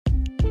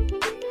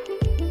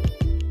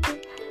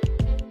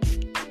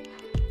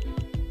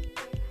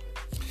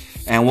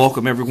And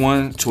welcome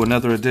everyone to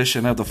another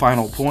edition of The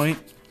Final Point.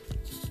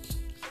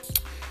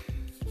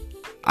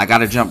 I got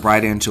to jump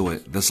right into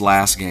it. This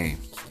last game.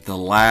 The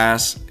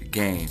last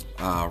game.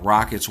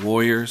 Rockets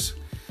Warriors.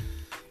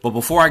 But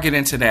before I get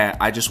into that,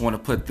 I just want to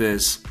put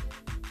this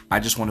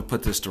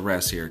to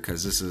rest here,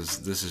 because this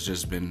has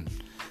just been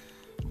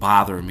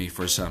bothering me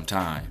for some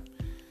time.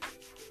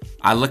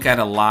 I look at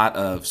a lot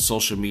of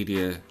social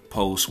media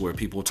posts where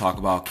people talk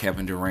about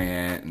Kevin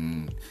Durant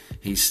and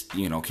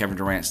Kevin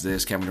Durant's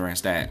this, Kevin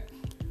Durant's that.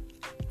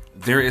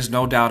 There is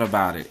no doubt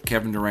about it.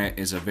 Kevin Durant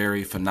is a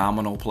very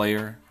phenomenal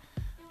player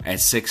at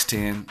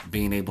 6'10",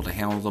 being able to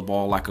handle the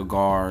ball like a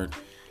guard,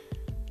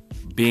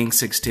 being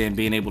 6'10",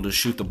 being able to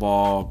shoot the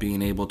ball,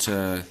 being able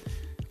to,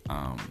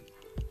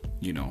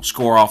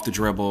 score off the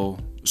dribble,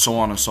 so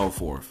on and so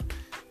forth.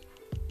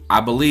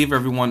 I believe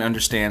everyone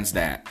understands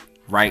that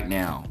right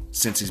now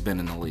since he's been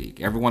in the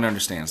league. Everyone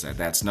understands that.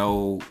 That's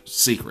no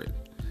secret.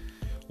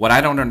 What I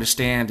don't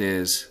understand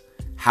is,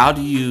 how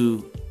do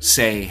you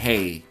say,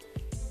 hey,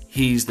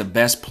 he's the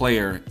best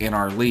player in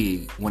our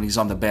league when he's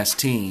on the best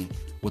team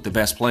with the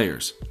best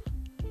players?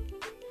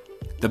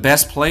 The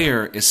best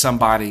player is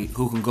somebody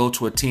who can go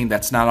to a team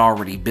that's not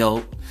already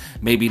built,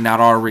 maybe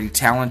not already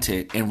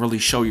talented, and really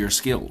show your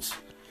skills.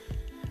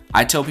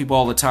 I tell people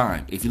all the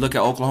time, if you look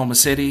at Oklahoma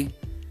City,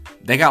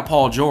 they got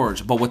Paul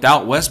George, but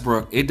without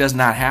Westbrook, it does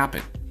not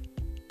happen.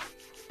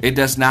 It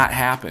does not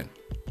happen.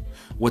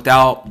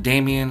 Without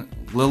Damian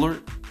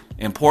Lillard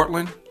in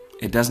Portland,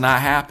 it does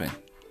not happen.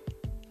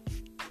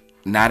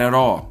 Not at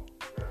all.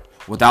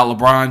 Without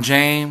LeBron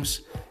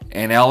James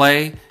in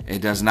LA, it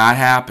does not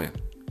happen.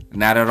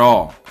 Not at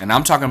all. And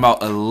I'm talking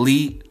about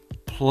elite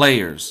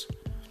players.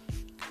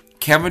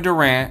 Kevin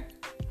Durant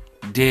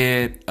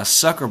did a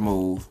sucker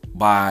move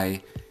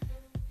by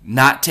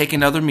not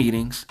taking other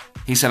meetings.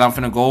 He said, I'm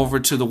going to go over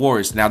to the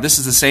Warriors. Now, this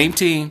is the same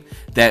team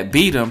that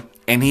beat him,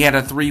 and he had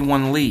a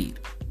 3-1 lead.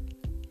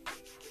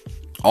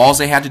 All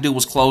they had to do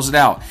was close it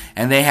out.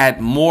 And they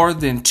had more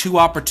than 2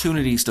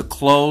 opportunities to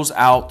close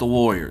out the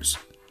Warriors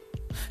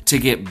to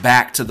get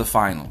back to the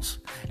finals.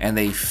 And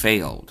they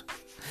failed.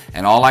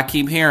 And all I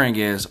keep hearing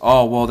is,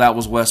 oh, well, that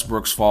was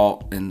Westbrook's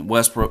fault, and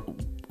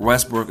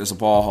Westbrook is a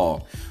ball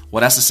hog.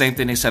 Well, that's the same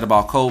thing they said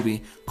about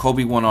Kobe.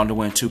 Kobe went on to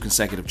win 2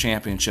 consecutive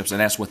championships,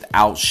 and that's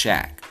without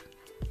Shaq.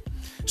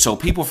 So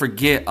people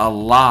forget a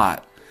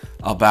lot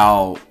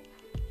about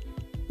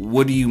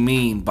what do you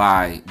mean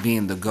by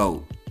being the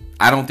GOAT.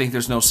 I don't think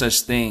there's no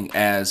such thing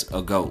as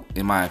a GOAT,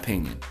 in my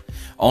opinion.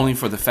 Only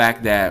for the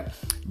fact that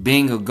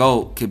being a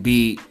GOAT could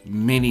be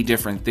many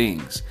different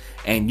things.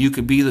 And you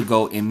could be the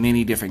GOAT in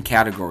many different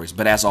categories.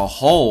 But as a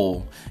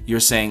whole, you're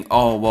saying,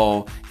 oh,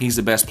 well, he's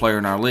the best player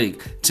in our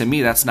league. To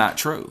me, that's not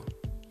true.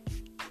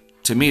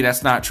 To me,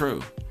 that's not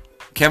true.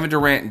 Kevin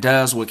Durant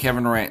does what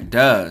Kevin Durant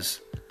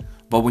does.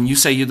 But when you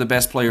say you're the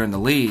best player in the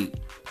league,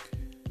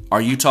 are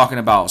you talking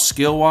about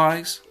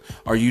skill-wise?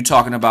 Are you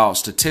talking about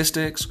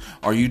statistics?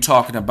 Are you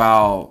talking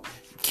about,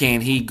 can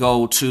he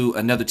go to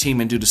another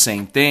team and do the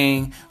same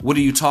thing? What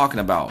are you talking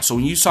about? So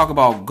when you talk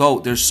about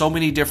GOAT, there's so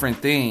many different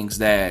things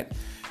that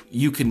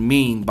you can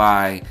mean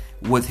by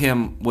with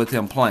him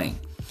playing.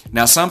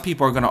 Now, some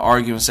people are going to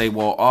argue and say,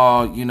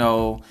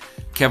 well,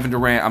 Kevin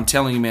Durant, I'm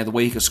telling you, man, the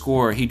way he could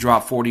score, he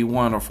dropped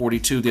 41 or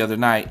 42 the other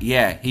night.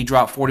 Yeah, he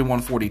dropped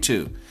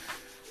 41-42.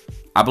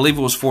 I believe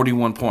it was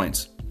 41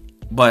 points.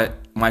 But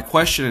my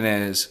question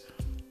is,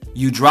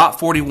 you dropped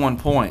 41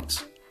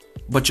 points,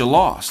 but you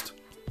lost.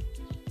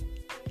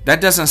 That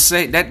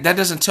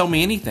doesn't tell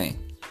me anything.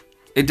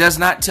 It does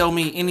not tell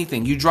me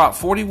anything. You dropped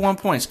 41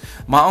 points.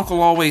 My uncle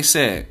always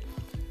said,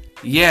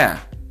 yeah,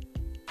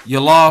 you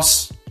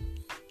lost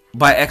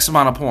by X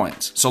amount of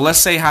points. So let's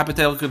say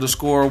hypothetically the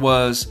score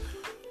was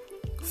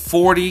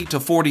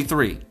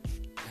 40-43.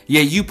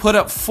 Yeah, you put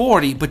up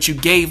 40, but you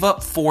gave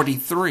up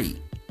 43.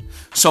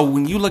 So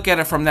when you look at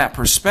it from that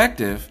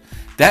perspective,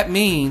 that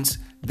means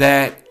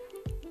that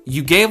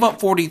you gave up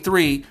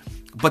 43,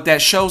 but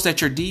that shows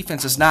that your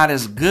defense is not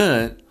as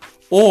good,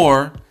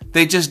 or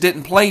they just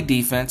didn't play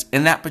defense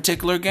in that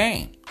particular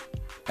game.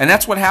 And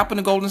that's what happened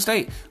to Golden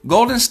State.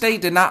 Golden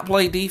State did not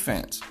play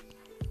defense.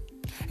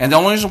 And the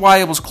only reason why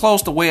it was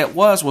close the way it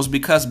was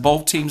because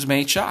both teams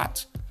made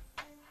shots.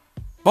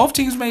 Both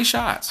teams made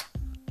shots.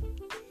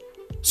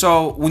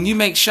 So when you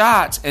make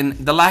shots and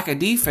the lack of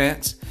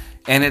defense,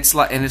 and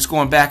it's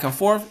going back and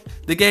forth,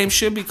 the game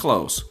should be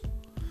close.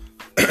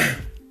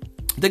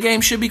 The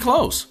game should be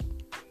close.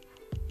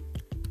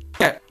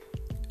 Yeah.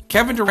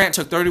 Kevin Durant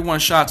took 31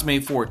 shots,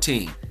 made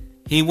 14.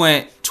 He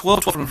went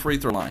 12 from the free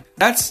throw line.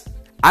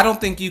 I don't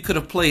think you could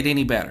have played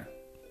any better.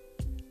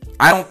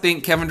 I don't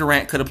think Kevin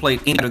Durant could have played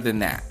any better than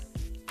that.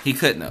 He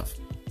couldn't have.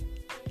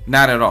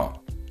 Not at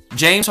all.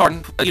 James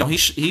Harden,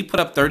 he put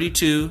up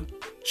 32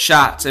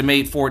 shots and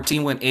made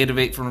 14, went 8 of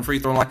 8 from the free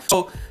throw line.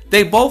 So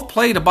they both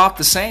played about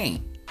the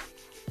same.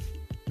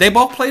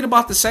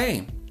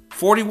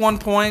 41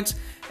 points,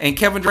 and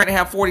Kevin Durant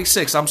had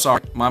 46. I'm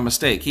sorry, my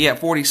mistake. He had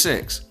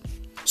 46.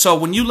 So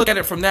when you look at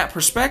it from that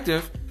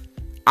perspective,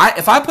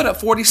 if I put up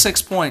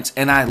 46 points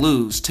and I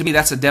lose, to me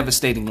that's a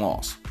devastating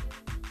loss.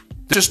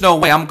 There's just no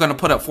way I'm going to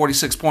put up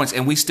 46 points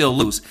and we still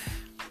lose.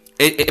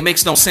 It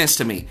makes no sense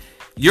to me.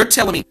 You're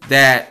telling me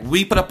that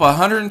we put up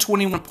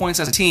 121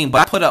 points as a team,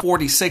 but I put up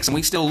 46 and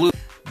we still lose.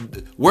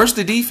 Where's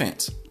the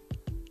defense?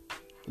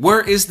 Where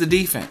is the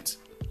defense?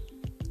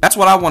 That's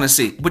what I want to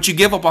see. But you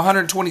give up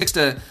 126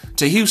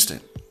 to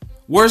Houston.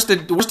 Where's the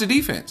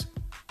defense?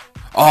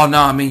 Oh,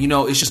 no, I mean,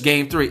 it's just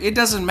game 3. It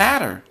doesn't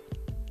matter.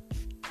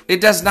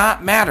 It does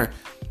not matter.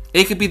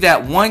 It could be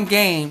that one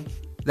game,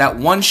 that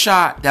one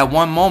shot, that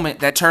one moment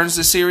that turns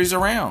the series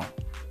around.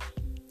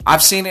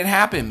 I've seen it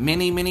happen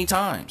many, many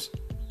times.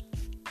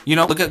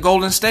 Look at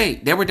Golden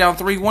State. They were down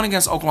 3-1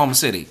 against Oklahoma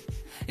City.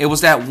 It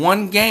was that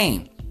one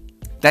game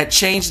that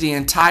changed the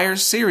entire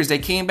series. They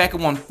came back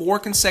and won 4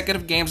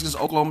 consecutive games against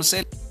Oklahoma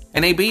City,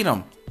 and they beat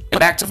them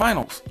back to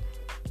finals.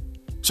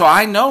 So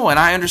I know and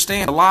I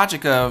understand the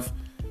logic of,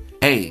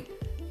 hey,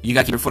 you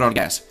got to keep your foot on the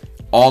gas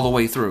all the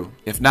way through.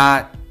 If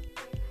not,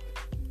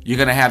 you're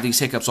going to have these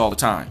hiccups all the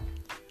time.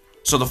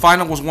 So the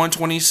final was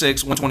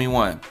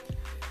 126-121.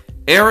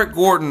 Eric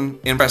Gordon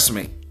impressed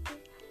me.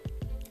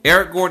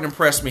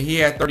 He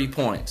had 30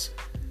 points.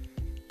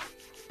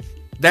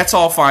 That's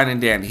all fine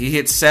and dandy. He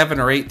hit 7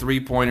 or 8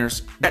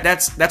 3-pointers.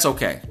 That's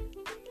okay.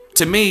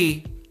 To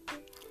me,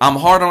 I'm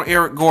hard on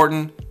Eric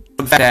Gordon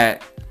for the fact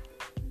that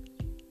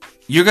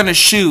you're going to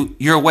shoot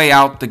your way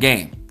out the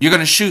game. You're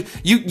going to shoot.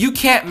 You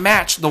can't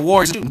match the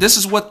Warriors. This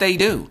is what they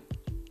do.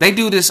 They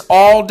do this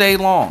all day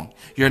long.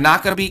 You're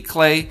not going to beat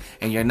Clay,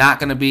 and you're not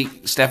going to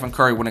beat Stephen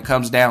Curry when it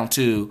comes down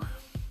to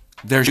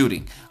their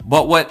shooting.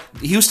 But what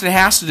Houston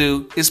has to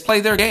do is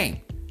play their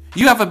game.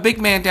 You have a big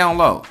man down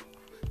low.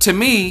 To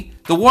me,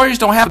 the Warriors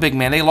don't have a big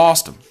man. They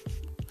lost him.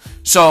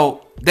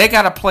 So they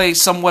got to play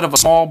somewhat of a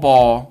small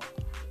ball,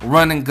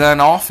 run and gun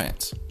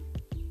offense.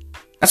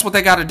 That's what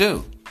they got to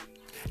do.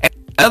 And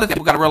another thing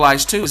we got to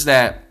realize, too, is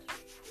that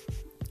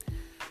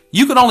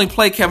you can only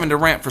play Kevin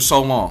Durant for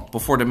so long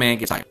before the man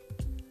gets tired.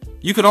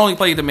 You could only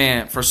play the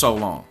man for so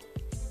long.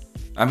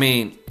 I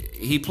mean,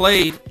 he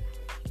played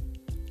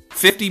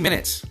 50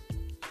 minutes.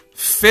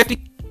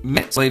 50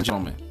 minutes, ladies and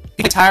gentlemen.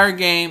 The entire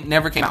game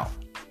never came out.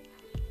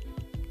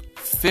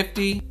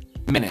 50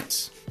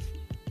 minutes.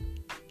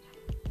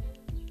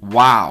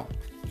 Wow.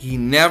 He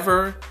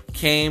never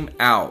came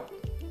out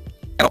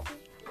at all.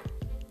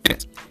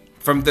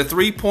 From the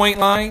 3-point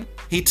line,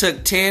 he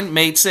took 10,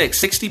 made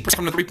 6. 60%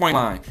 from the 3-point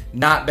line.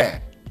 Not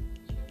bad.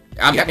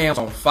 I mean, that man was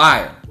on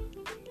fire.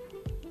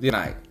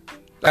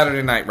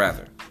 Saturday night,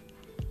 rather.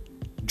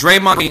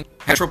 Draymond Green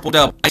had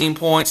triple-double, 19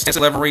 points,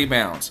 11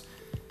 rebounds.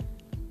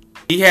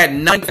 He had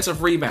 9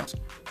 defensive rebounds.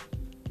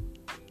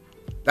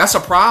 That's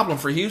a problem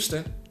for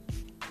Houston.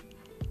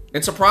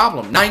 It's a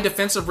problem. 9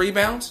 defensive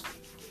rebounds.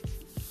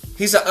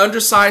 He's an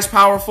undersized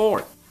power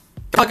forward.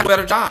 He'll do a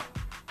better job.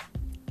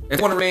 If they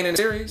want to remain in the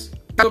series,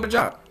 he'll do a better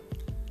job.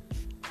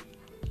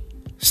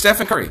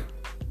 Stephen Curry.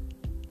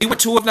 He went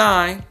 2 of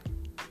 9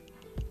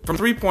 from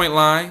 3-point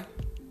line.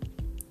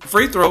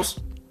 Free throws.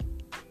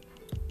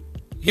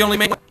 He only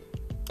made 1.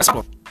 That's a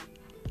problem.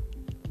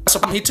 That's a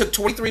problem. He took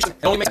 23 and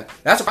only made 1.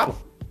 That's a problem.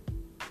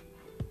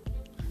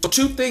 So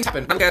 2 things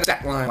happen. I got a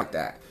stat line like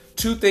that.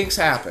 2 things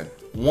happen.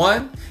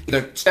 1,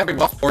 either Stephen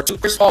Curry or 2,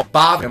 Chris Paul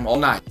bothered him all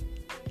night.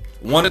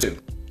 1 or 2.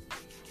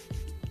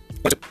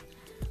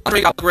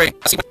 Andre got great.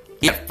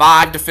 He had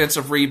 5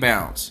 defensive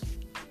rebounds.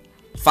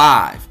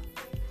 5.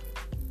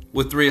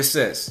 With 3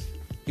 assists.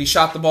 He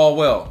shot the ball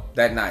well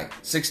that night.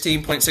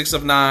 16.6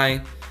 of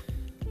 9.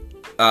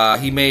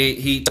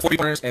 He took 40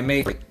 pointers and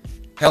made 3.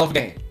 Hell of a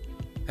game.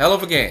 Hell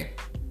of a game.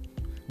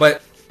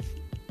 But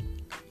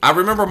I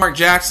remember Mark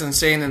Jackson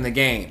saying in the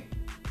game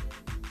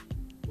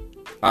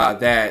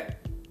that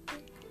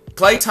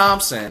Klay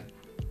Thompson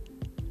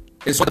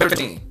is what they're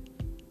team.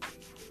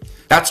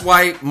 That's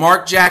why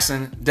Mark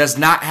Jackson does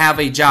not have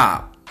a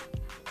job.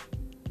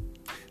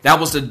 That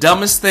was the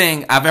dumbest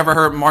thing I've ever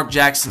heard Mark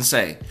Jackson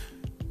say.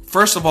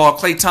 First of all,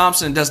 Klay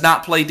Thompson does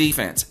not play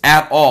defense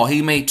at all.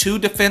 He made 2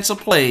 defensive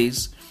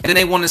plays, and then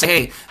they want to say,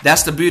 hey,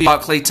 that's the beauty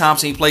about Klay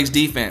Thompson. He plays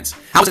defense.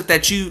 How is it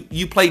that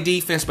you play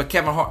defense, but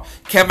James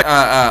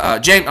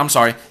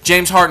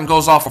Harden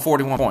goes off for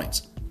 41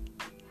 points?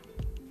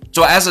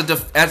 So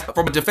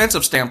from a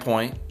defensive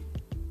standpoint,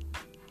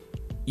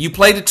 you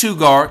play the 2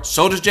 guard,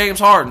 so does James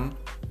Harden,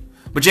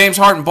 but James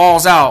Harden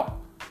balls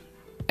out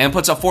and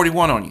puts up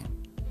 41 on you.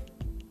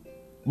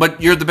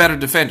 But you're the better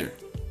defender.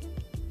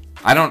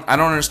 I don't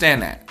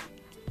understand that.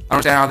 I don't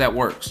understand how that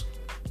works.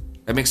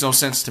 That makes no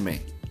sense to me.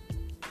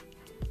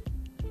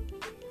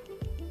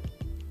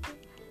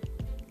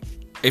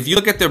 If you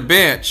look at their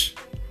bench,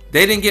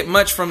 they didn't get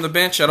much from the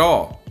bench at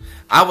all.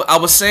 I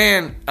was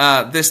saying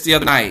this the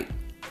other night,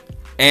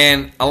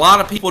 and a lot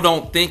of people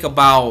don't think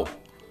about.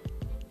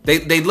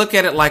 They look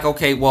at it like,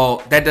 okay,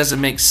 well, that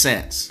doesn't make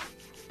sense.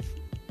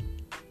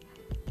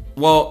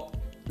 Well,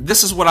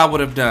 this is what I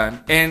would have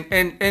done,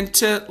 and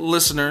to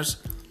listeners,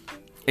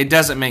 it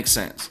doesn't make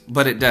sense,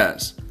 but it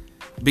does,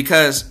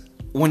 because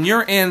when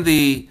you're in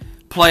the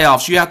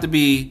playoffs, you have to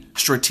be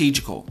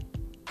strategical.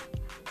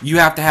 You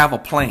have to have a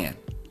plan.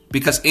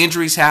 Because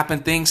injuries happen,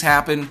 things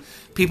happen,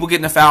 people get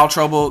into foul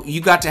trouble,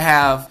 you got to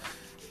have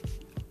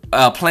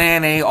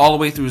plan A all the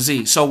way through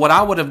Z. So what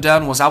I would have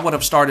done was I would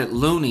have started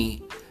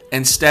Looney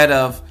instead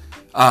of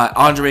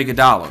Andre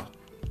Iguodala.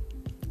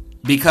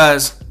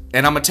 Because,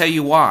 and I'm going to tell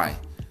you why.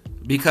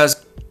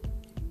 Because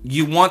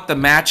you want the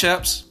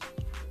matchups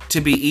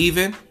to be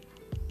even,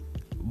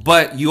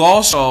 but you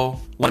also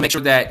want to make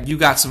sure that you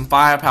got some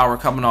firepower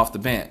coming off the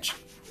bench.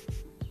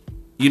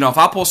 You know, if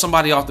I pull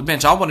somebody off the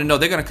bench, I want to know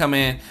they're going to come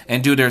in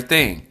and do their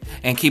thing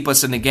and keep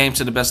us in the game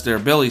to the best of their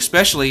ability,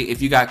 especially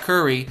if you got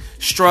Curry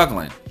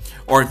struggling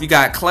or if you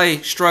got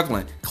Klay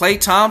struggling. Klay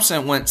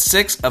Thompson went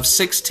 6 of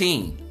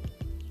 16.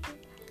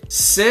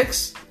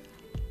 6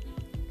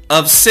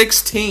 of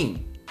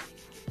 16.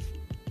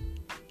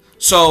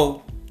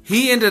 So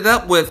he ended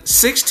up with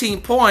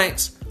 16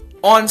 points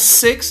on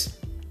 6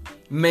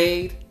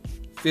 made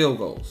field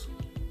goals.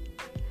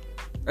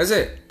 That's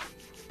it.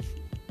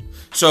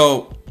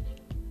 So,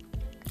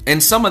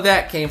 and some of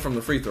that came from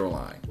the free throw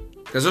line.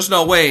 Because there's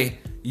no way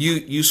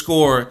you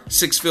score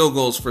 6 field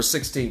goals for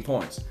 16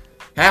 points.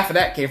 Half of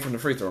that came from the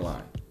free throw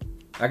line.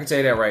 I can tell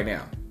you that right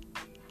now.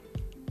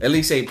 At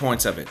least 8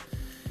 points of it.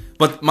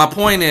 But my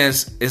point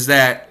is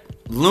that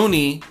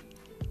Looney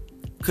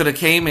could have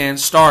came in,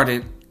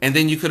 started, and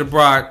then you could have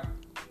brought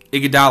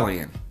Iguodala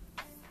in.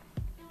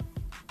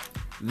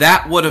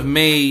 That would have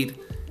made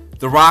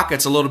the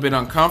Rockets a little bit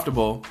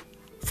uncomfortable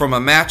from a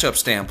matchup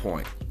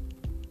standpoint.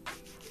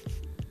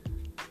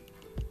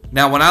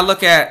 Now, when I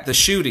look at the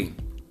shooting,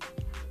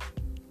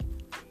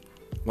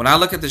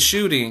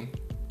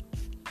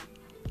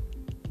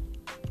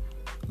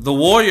 the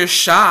Warriors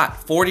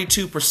shot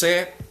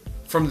 42%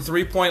 from the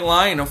 3-point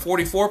line and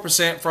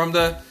 44% from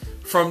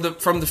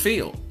the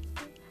field.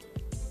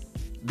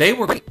 They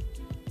were great.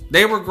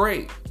 They were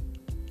great.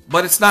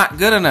 But it's not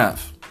good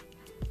enough.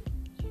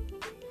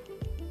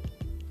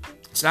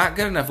 It's not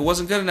good enough. It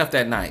wasn't good enough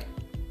that night.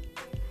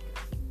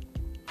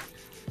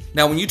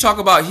 Now, when you talk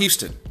about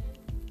Houston,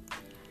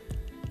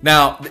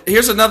 now,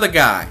 here's another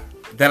guy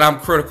that I'm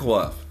critical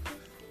of.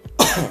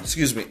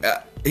 Excuse me.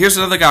 Here's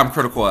another guy I'm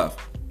critical of.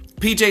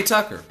 PJ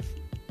Tucker.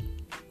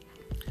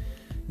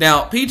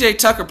 Now, PJ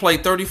Tucker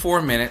played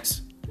 34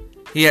 minutes.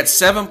 He had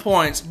 7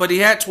 points, but he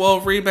had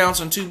 12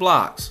 rebounds and 2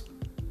 blocks.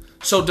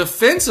 So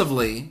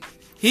defensively,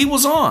 he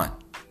was on.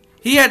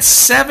 He had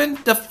 7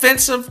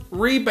 defensive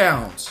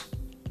rebounds.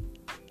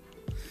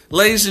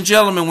 Ladies and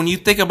gentlemen, when you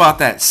think about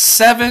that,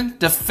 7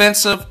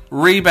 defensive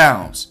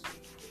rebounds.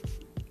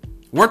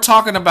 We're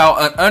talking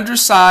about an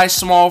undersized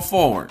small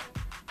forward.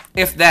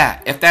 If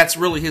that's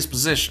really his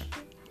position.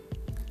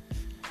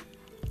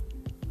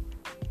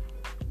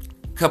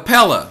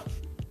 Capella,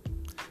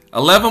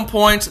 11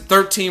 points,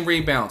 13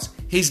 rebounds.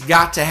 He's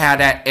got to have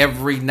that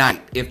every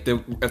night if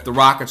the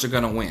Rockets are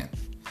going to win.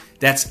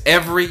 That's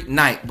every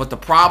night. But the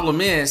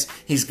problem is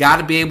he's got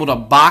to be able to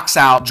box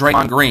out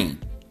Draymond Green.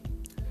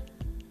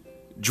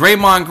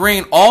 Draymond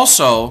Green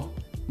also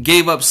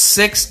gave up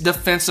 6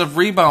 defensive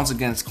rebounds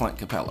against Clint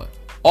Capella.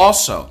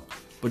 Also.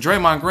 But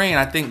Draymond Green,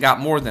 I think, got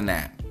more than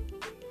that.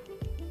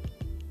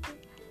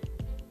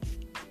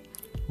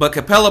 But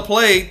Capella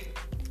played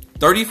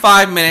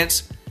 35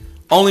 minutes,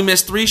 only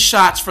missed 3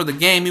 shots for the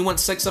game. He went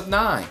 6 of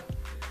 9.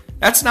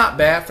 That's not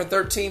bad for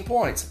 13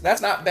 points.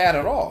 That's not bad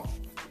at all.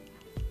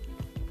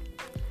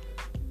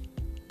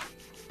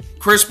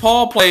 Chris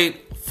Paul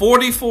played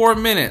 44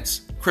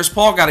 minutes. Chris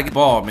Paul got to get the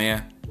ball,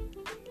 man.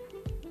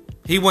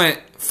 He went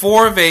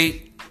 4 of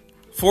 8,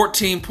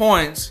 14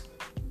 points.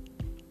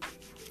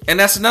 And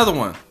that's another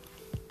one.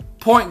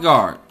 Point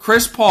guard,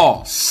 Chris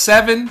Paul,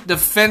 7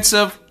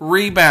 defensive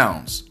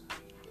rebounds.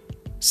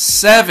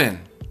 7.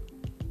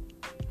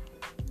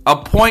 A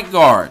point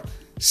guard,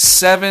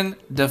 7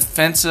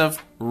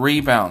 defensive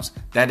rebounds.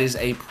 That is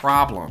a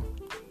problem.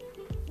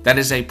 That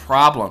is a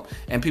problem.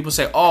 And people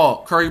say,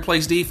 oh, Curry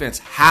plays defense.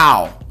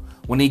 How?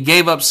 When he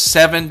gave up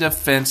 7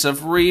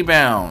 defensive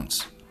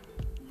rebounds.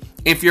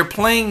 If you're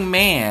playing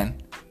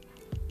man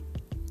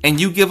and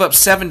you give up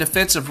 7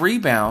 defensive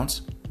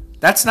rebounds,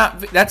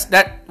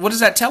 what is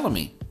that telling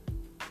me?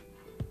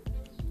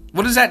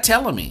 What is that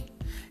telling me?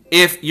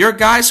 If your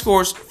guy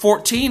scores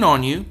 14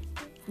 on you,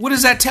 what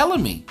is that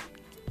telling me?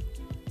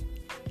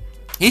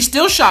 He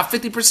still shot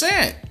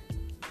 50%.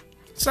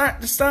 It's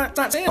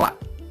not saying a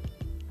lot.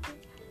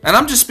 And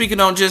I'm just speaking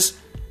on just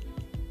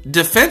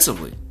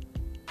defensively.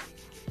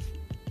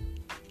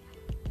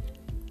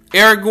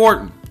 Eric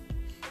Gordon.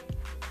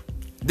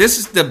 This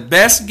is the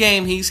best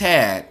game he's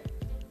had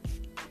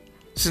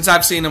since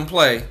I've seen him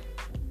play.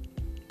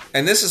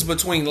 And this is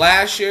between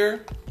last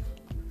year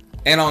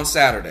and on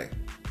Saturday.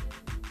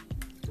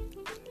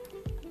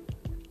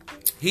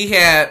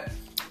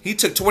 He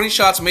took 20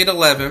 shots, made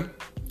 11.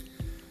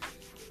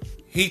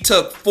 He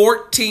took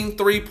 14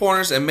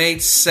 three-pointers and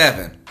made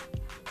 7.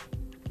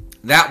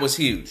 That was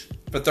huge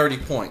for 30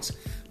 points.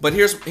 But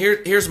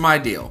here's my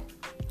deal.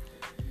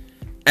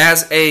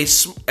 As a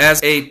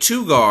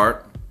 2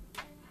 guard,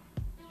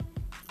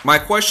 my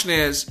question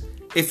is,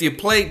 if you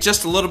played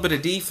just a little bit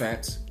of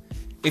defense,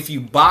 if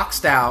you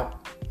boxed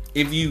out,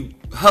 if you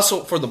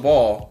hustled for the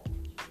ball,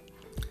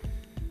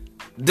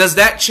 Does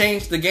that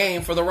change the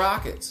game for the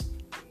Rockets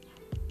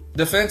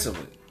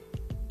defensively?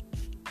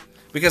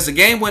 Because the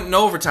game went in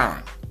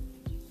overtime.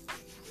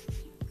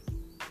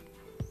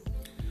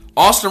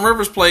 Austin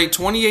Rivers played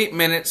 28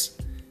 minutes.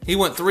 He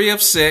went 3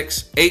 of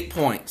 6, 8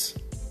 points.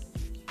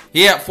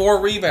 He had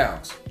 4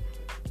 rebounds.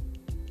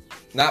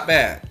 Not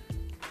bad.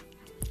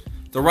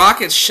 The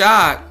Rockets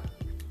shot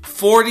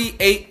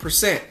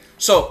 48%.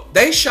 So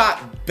they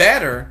shot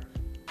better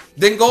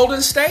than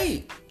Golden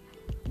State.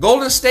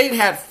 Golden State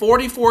had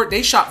 44.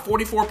 They shot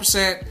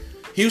 44%.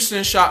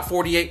 Houston shot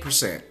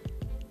 48%.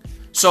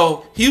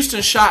 So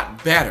Houston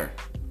shot better.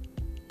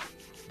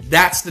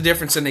 That's the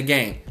difference in the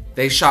game.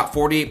 They shot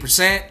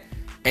 48%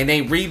 and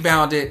they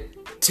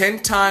rebounded 10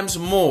 times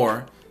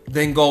more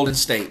than Golden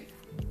State.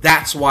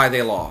 That's why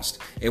they lost.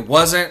 It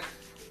wasn't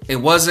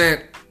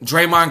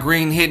Draymond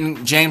Green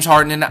hitting James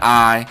Harden in the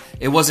eye.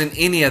 It wasn't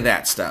any of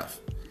that stuff.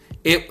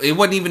 It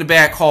wasn't even the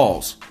bad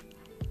calls.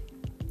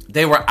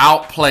 They were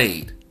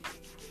outplayed.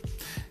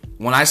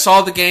 When I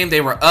saw the game,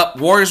 they were up.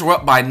 Warriors were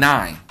up by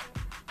 9.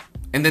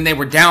 And then they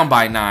were down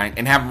by 9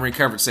 and haven't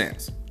recovered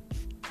since.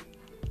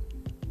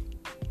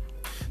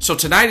 So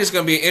tonight is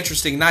going to be an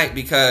interesting night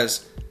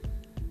because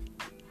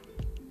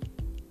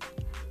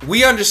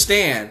we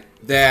understand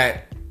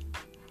that,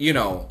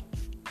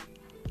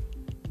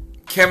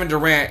 Kevin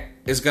Durant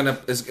is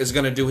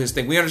gonna do his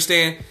thing. We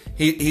understand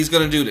he's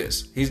gonna do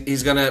this.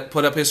 He's gonna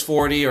put up his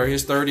 40 or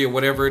his 30 or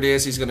whatever it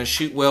is. He's gonna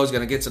shoot well. He's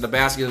gonna get to the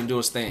basket and do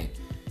his thing.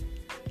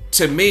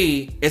 To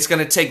me, it's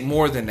gonna take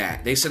more than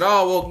that. They said,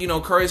 "Oh,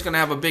 well, Curry's gonna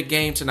have a big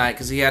game tonight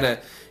because he had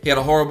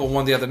a horrible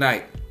one the other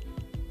night."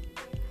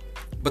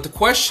 But the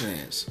question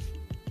is,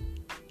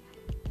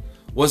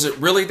 was it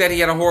really that he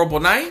had a horrible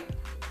night?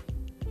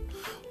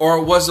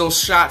 Or was those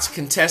shots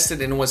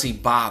contested and was he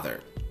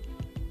bothered?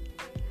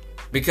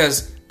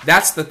 Because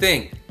that's the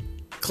thing.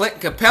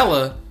 Clint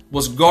Capella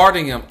was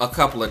guarding him a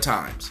couple of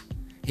times.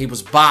 He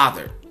was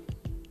bothered.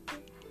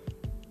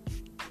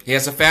 He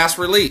has a fast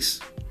release.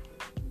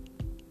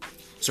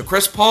 So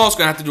Chris Paul's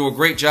going to have to do a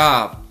great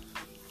job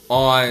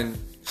on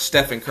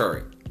Stephen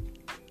Curry.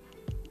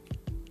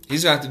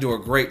 He's going to have to do a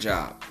great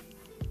job.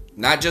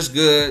 Not just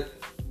good,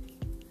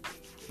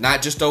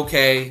 not just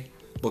okay,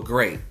 but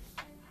great.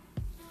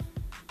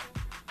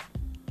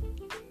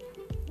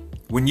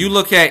 When you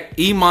look at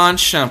Iman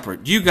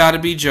Shumpert, you got to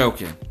be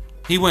joking.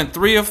 He went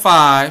 3 of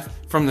 5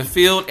 from the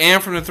field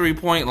and from the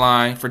three-point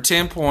line for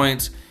 10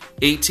 points,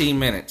 18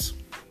 minutes.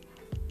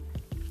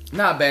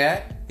 Not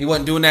bad. He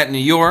wasn't doing that in New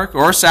York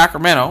or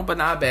Sacramento, but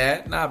not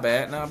bad, not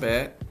bad, not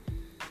bad.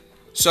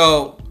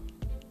 So,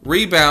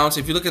 rebounds,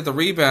 if you look at the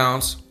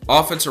rebounds,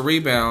 offensive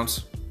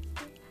rebounds,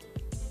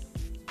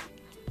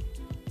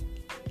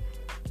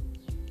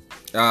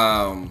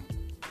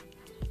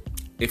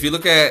 if you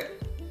look at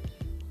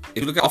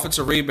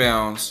offensive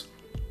rebounds,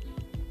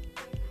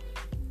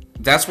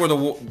 that's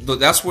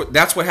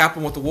what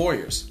happened with the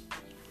Warriors.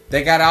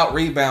 They got out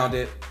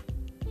rebounded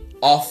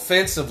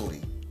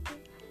offensively.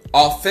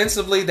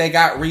 Offensively, they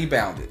got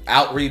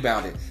out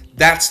rebounded.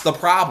 That's the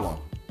problem.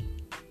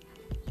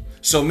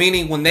 So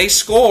meaning when they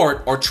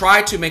scored or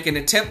tried to make an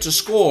attempt to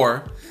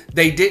score,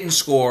 they didn't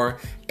score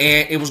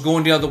and it was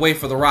going the other way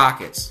for the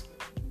Rockets.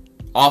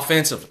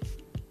 Offensively.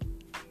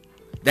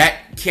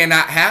 That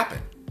cannot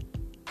happen.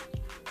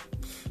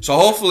 So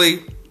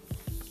hopefully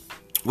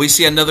we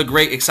see another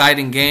great,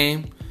 exciting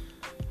game.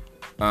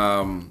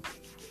 You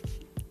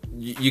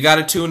got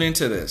to tune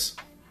into this.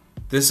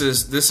 This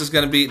is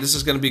going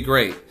to be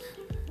great.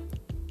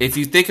 If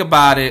you think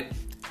about it,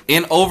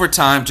 in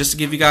overtime, just to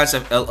give you guys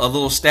a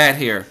little stat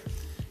here,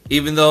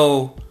 even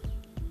though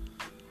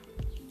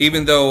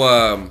Kevin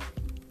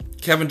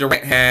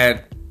Durant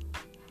had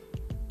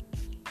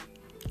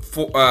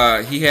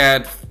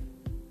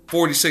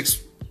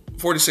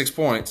 46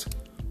 points.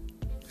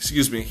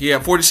 Excuse me. He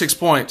had 46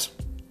 points.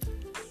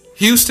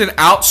 Houston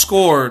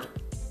outscored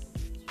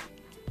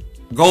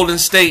Golden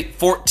State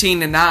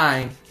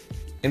 14-9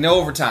 in the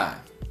overtime.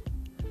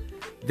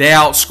 They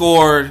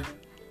outscored,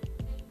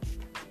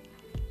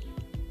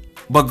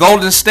 but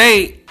Golden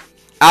State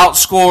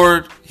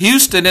outscored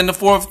Houston in the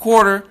fourth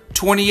quarter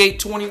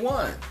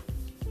 28-21.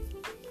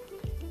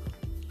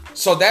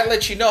 So that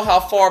lets you know how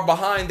far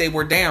behind they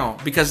were down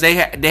because they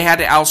had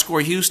to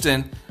outscore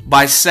Houston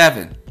by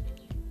 7.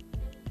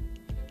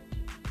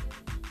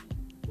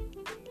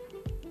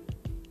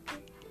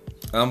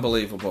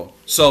 Unbelievable.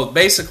 So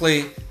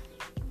basically,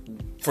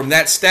 from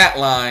that stat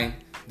line,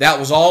 that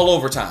was all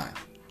overtime.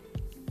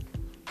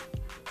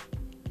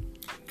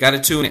 Got to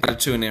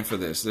tune in for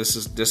this. This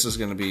is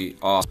going to be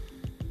awesome.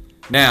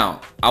 Now,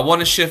 I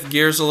want to shift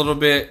gears a little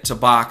bit to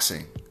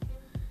boxing.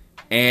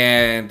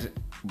 And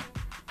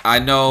I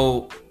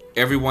know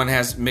everyone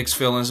has mixed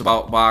feelings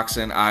about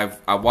boxing.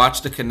 I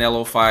watched the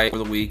CANELO fight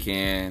over the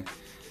weekend,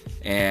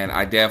 and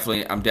I'm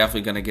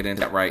definitely going to get into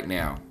that right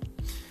now.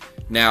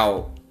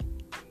 Now,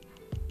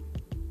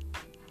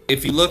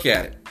 if you look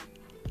at it,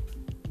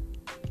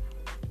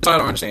 I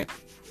don't understand.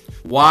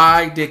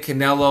 Why did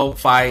Canelo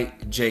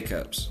fight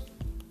Jacobs?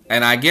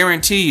 And I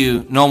guarantee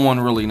you, no one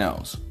really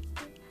knows.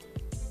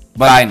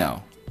 But I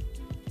know.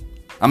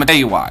 I'm going to tell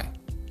you why.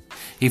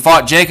 He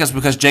fought Jacobs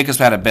because Jacobs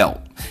had a belt.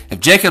 If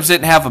Jacobs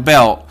didn't have a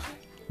belt,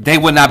 they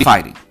would not be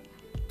fighting.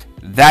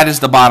 That is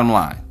the bottom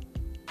line.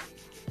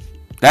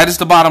 That is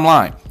the bottom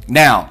line.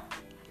 Now,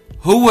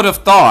 who would have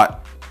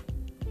thought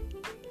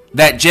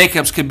that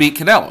Jacobs could beat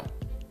Canelo?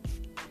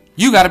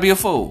 You got to be a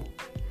fool.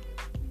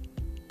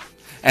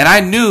 And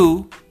I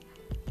knew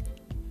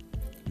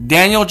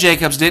Daniel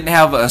Jacobs didn't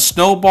have a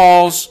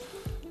snowball's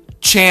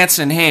chance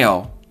in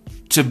hell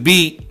to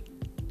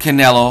beat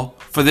Canelo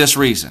for this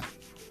reason.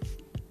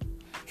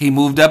 He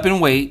moved up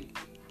in weight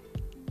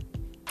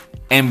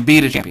and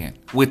beat a champion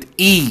with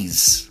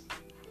ease.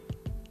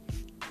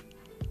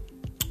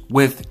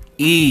 With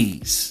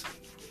ease.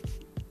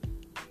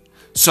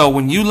 So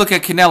when you look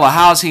at Canelo,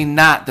 how is he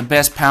not the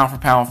best pound for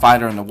pound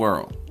fighter in the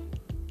world?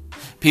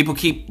 People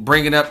keep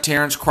bringing up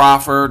Terrence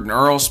Crawford and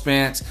Earl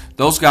Spence.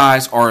 Those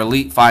guys are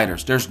elite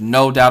fighters. There's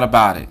no doubt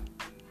about it.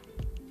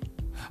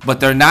 But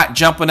they're not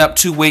jumping up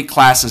 2 weight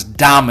classes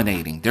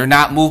dominating. They're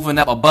not moving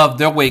up above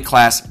their weight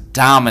class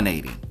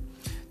dominating.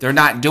 They're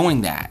not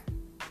doing that.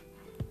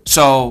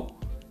 So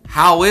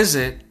how is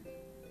it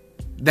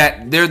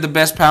that they're the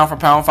best pound for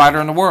pound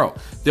fighter in the world?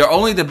 They're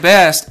only the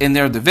best in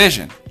their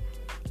division.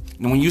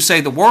 And when you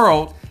say the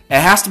world, it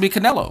has to be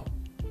Canelo.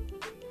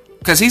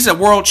 Because he's a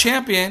world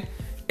champion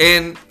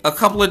in a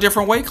couple of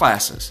different weight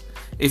classes.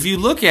 If you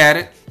look at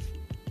it,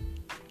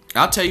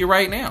 I'll tell you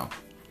right now.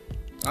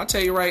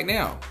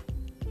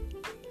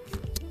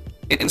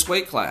 In this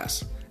weight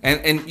class.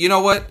 And you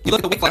know what? You look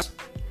at the weight class.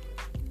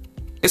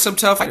 It's some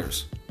tough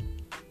fighters.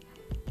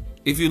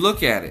 If you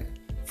look at it.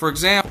 For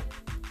example,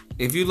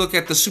 if you look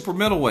at the super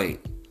middleweight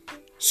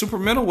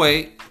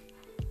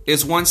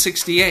is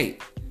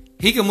 168.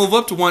 He can move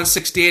up to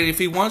 168 if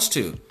he wants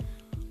to.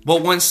 But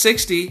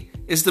 160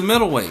 is the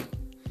middleweight.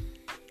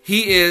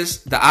 He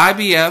is the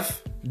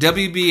IBF,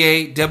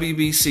 WBA,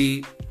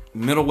 WBC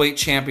middleweight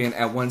champion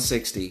at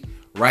 160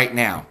 right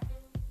now.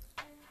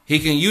 He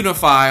can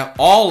unify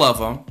all of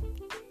them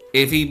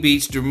if he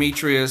beats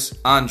Demetrius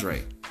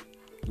Andre,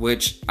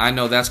 which I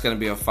know that's going to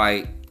be a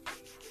fight.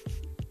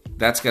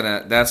 That's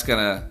gonna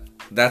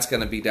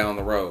be down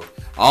the road.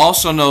 I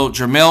also know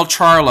Jermell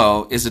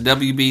Charlo is a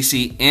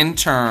WBC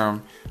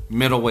interim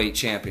middleweight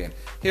champion.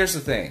 Here's the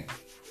thing.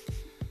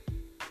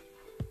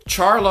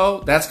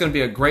 Charlo, that's going to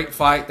be a great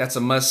fight. That's a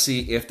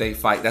must-see if they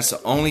fight. That's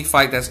the only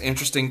fight that's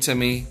interesting to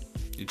me.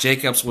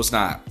 Jacobs was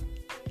not.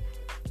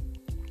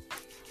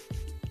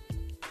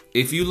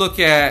 If you look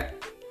at...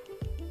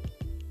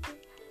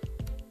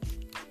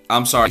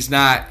 I'm sorry, he's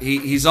not.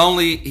 He's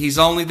only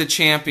the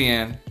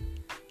champion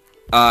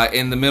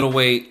in the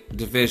middleweight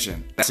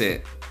division. That's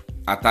it.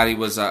 I thought he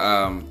was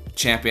a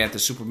champion at the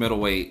super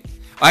middleweight.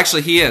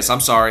 Actually, he is.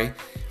 I'm sorry.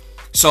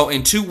 So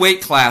in 2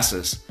 weight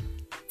classes,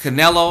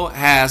 Canelo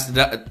has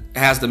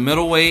the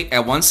middleweight at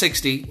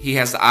 160. He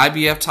has the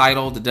IBF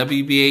title, the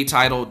WBA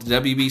title, the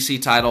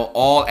WBC title,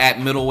 all at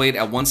middleweight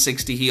at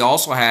 160. He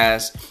also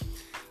has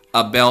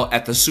a belt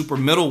at the super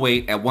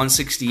middleweight at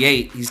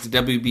 168. He's the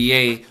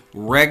WBA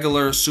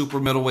regular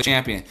super middleweight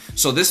champion.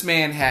 So this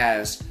man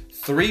has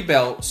 3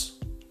 belts.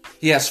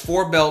 He has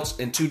 4 belts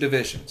in 2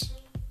 divisions.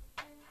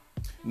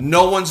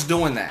 No one's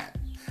doing that.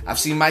 I've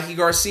seen Mikey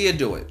Garcia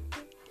do it.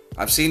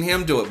 I've seen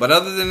him do it. But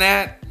other than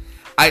that,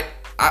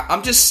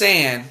 I'm just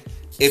saying,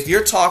 if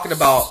you're talking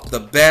about the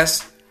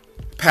best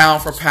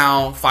pound for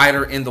pound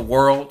fighter in the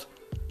world,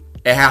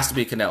 it has to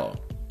be Canelo.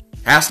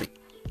 Has to be.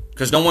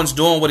 Because no one's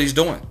doing what he's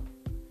doing.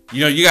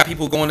 You know, you got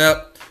people going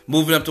up,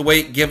 moving up the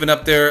weight, giving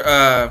up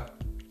their...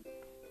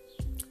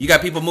 you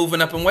got people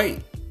moving up in weight,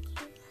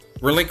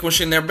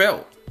 relinquishing their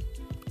belt.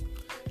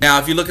 Now,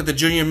 if you look at the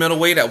junior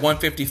middleweight at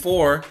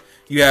 154,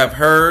 you have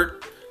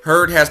Hurd.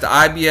 Hurd has the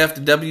IBF,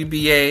 the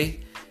WBA.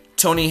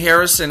 Tony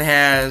Harrison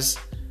has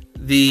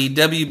the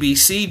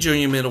WBC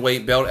junior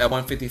middleweight belt at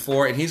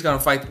 154, and he's going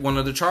to fight one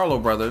of the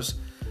Charlo brothers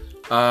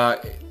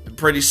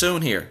pretty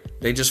soon here.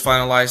 They just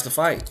finalized the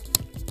fight.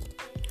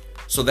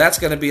 So that's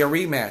going to be a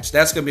rematch.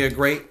 That's going to be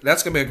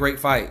a great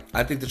fight.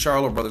 I think the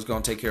Charlo brothers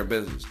going to take care of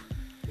business.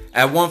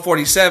 At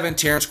 147,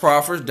 Terrence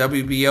Crawford,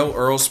 WBO,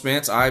 Earl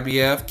Spence,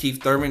 IBF,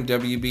 Keith Thurman,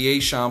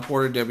 WBA, Sean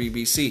Porter,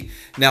 WBC.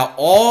 Now,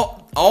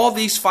 all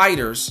these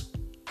fighters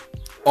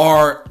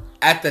are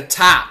at the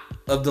top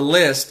of the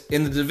list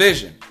in the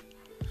division.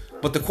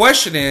 But the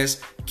question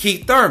is,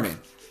 Keith Thurman.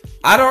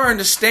 I don't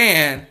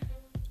understand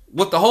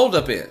what the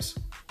holdup is.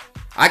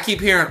 I keep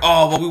hearing,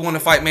 oh, well, we want to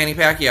fight Manny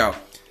Pacquiao.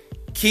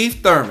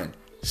 Keith Thurman,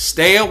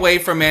 stay away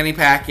from Manny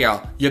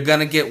Pacquiao. You're going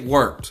to get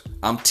worked.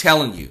 I'm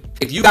telling you.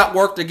 If you got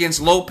worked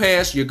against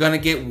Lopez, you're going to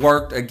get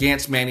worked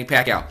against Manny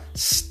Pacquiao.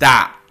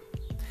 Stop.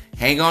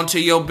 Hang on to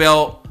your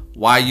belt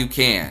while you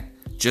can.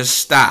 Just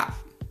stop.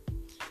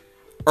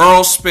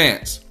 Earl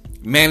Spence,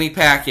 Manny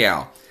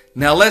Pacquiao.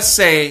 Now, let's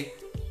say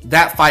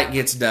that fight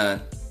gets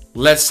done.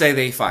 Let's say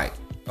they fight,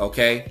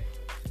 okay?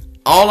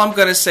 All I'm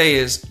going to say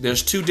is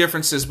there's 2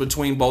 differences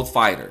between both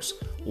fighters.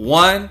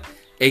 One,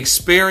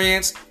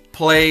 experience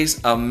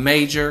plays a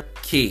major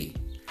key.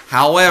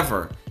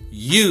 However,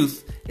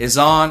 youth is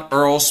on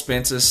Earl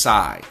Spence's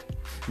side.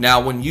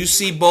 Now, when you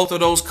see both of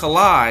those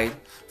collide,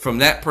 from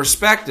that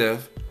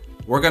perspective,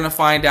 we're going to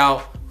find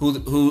out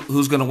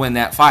who's going to win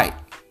that fight.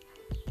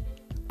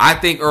 I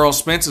think Errol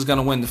Spence is going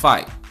to win the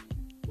fight.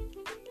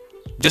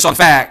 Just on the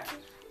fact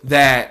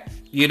that,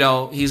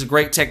 he's a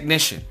great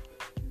technician.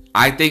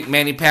 I think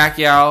Manny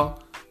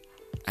Pacquiao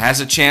has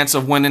a chance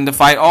of winning the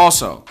fight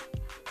also.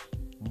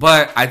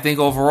 But I think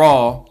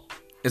overall,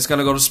 it's going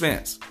to go to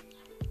Spence.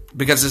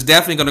 Because it's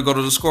definitely going to go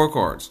to the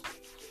scorecards.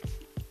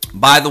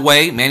 By the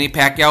way, Manny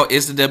Pacquiao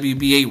is the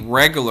WBA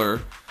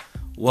regular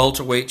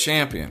welterweight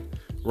champion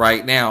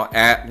right now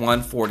at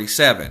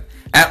 147.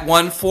 At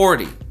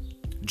 140,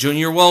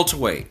 junior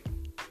welterweight,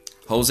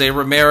 Jose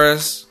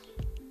Ramirez,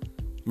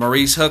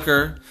 Maurice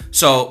Hooker.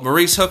 So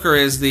Maurice Hooker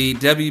is the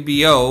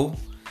WBO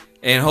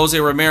and Jose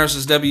Ramirez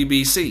is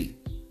WBC.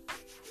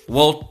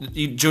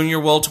 Junior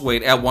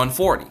welterweight at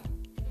 140.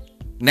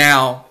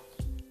 Now,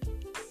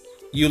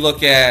 you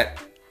look at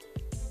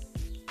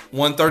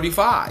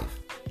 135,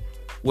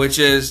 which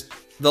is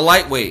the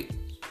lightweight.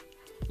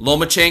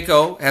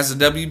 Lomachenko has a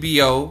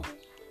WBO,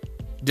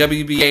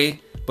 WBA,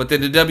 but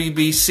then the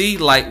WBC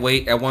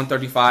lightweight at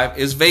 135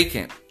 is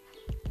vacant.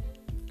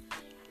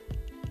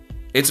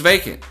 It's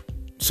vacant,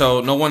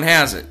 so no one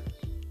has it.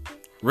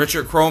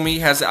 Richard Cromie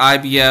has the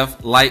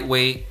IBF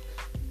lightweight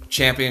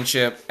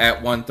championship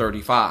at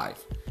 135.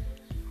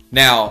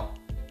 Now,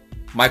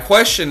 my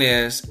question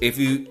is, if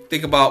you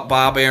think about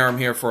Bob Arum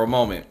here for a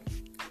moment,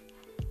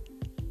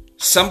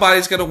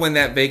 somebody's going to win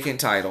that vacant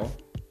title,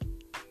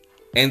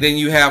 and then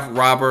you have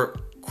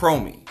Robert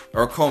Cromie,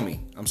 or Comey,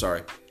 I'm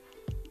sorry.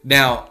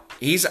 Now,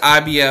 he's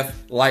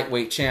IBF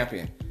lightweight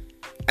champion.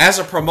 As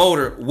a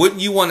promoter,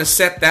 wouldn't you want to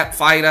set that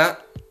fight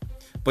up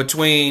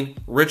between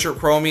Richard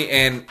Cromie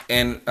and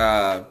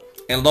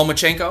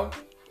Lomachenko?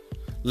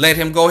 Let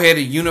him go ahead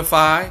and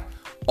unify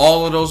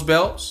all of those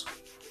belts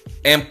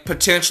and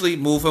potentially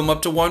move him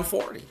up to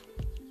 140.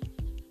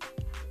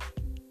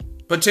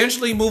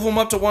 Potentially move him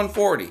up to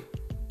 140.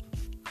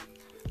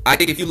 I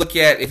think if you look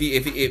at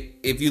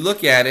if you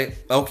look at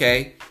it,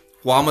 okay,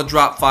 well, I'm gonna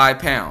drop 5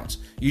 pounds.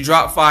 You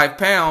drop 5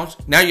 pounds.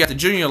 Now you got the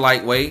junior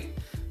lightweight.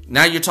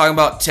 Now you're talking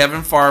about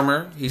Tevin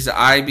Farmer. He's the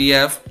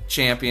IBF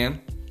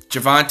champion.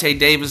 Gervonta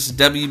Davis,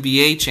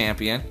 WBA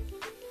champion.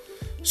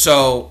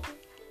 So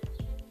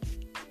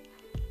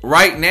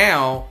right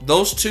now,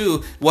 those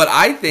two, what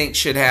I think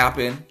should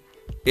happen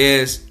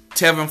is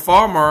Tevin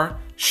Farmer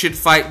should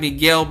fight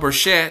Miguel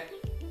Burchett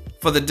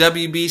for the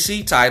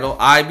WBC title,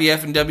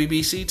 IBF and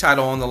WBC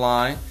title on the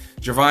line.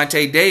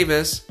 Gervonta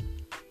Davis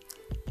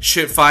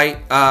should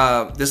fight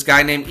this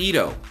guy named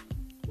Ito.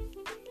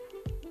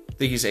 I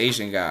think he's an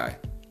Asian guy.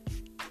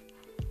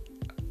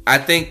 I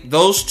think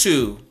those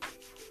two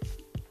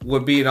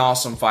would be an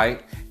awesome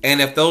fight. And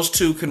if those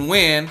two can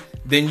win,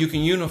 then you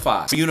can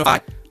unify.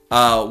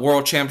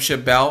 World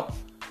Championship belt,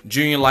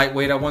 junior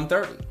lightweight at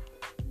 130.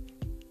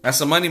 That's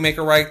a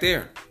moneymaker right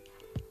there.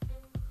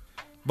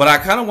 But I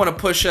kind of want to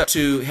push up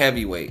to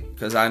heavyweight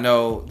because I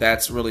know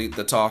that's really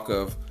the talk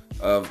of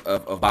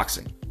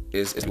boxing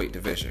is weight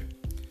division.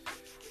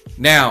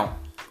 Now,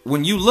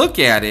 when you look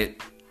at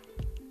it,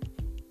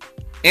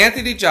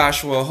 Anthony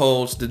Joshua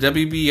holds the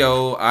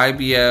WBO,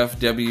 IBF,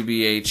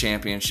 WBA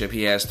championship.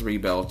 He has 3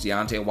 belts.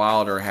 Deontay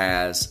Wilder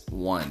has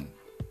 1,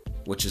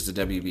 which is the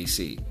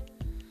WBC.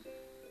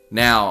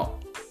 Now,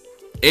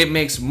 it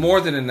makes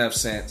more than enough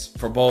sense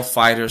for both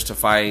fighters to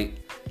fight,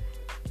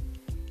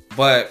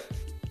 but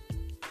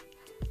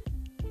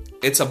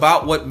it's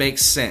about what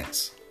makes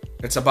sense.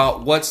 It's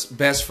about what's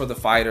best for the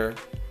fighter,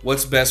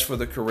 what's best for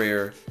the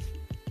career,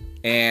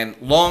 and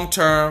long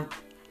term,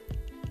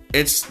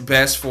 it's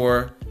best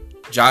for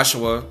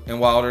Joshua and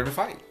Wilder to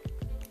fight.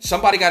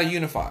 Somebody got to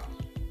unify.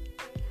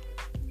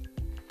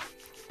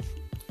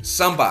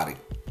 Somebody.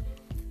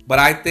 But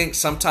I think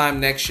sometime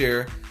next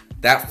year,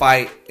 that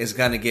fight is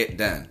going to get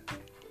done.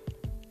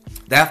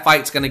 That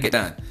fight's going to get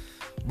done.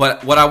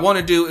 But what I want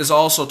to do is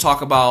also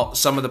talk about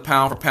some of the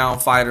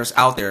pound-for-pound fighters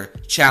out there,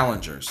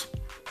 challengers.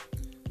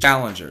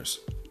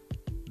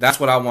 That's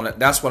what I want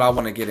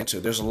to get into.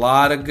 There's a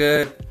lot of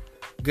good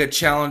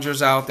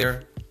challengers out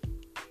there.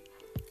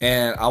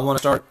 And I want to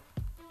start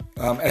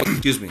I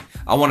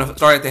want to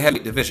start at the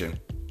heavyweight division.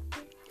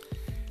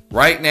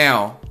 Right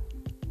now,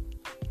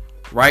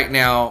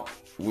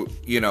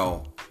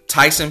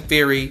 Tyson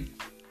Fury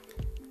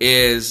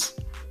is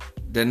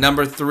the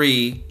number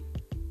 3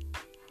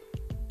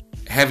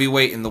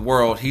 heavyweight in the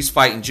world. He's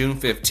fighting June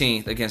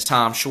 15th against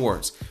Tom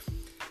Schwartz.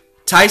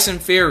 Tyson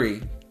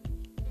Fury,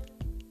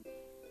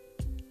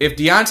 if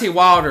Deontay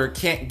Wilder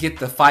can't get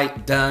the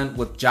fight done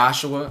with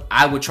Joshua,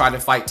 I would try to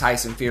fight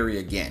Tyson Fury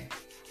again.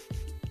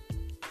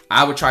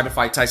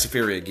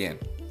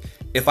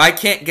 If I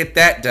can't get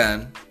that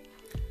done,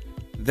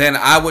 then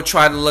I would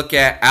try to look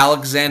at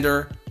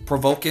Alexander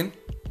Provokin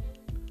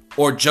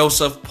or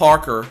Joseph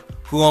Parker,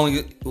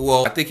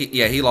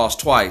 he lost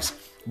twice.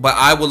 But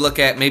I would look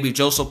at maybe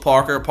Joseph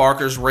Parker.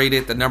 Parker's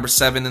rated the number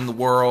 7 in the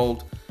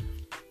world.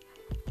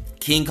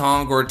 King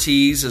Kong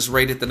Ortiz is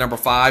rated the number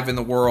 5 in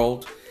the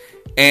world.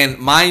 And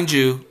mind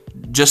you,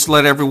 just to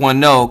let everyone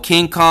know,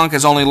 King Kong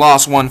has only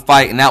lost 1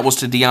 fight, and that was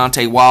to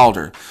Deontay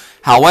Wilder.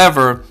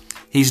 However,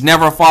 he's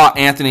never fought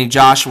Anthony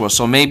Joshua,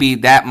 so maybe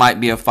that might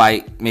be a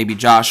fight maybe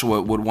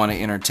Joshua would want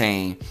to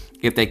entertain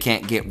if they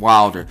can't get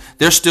Wilder.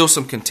 There's still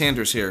some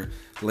contenders here,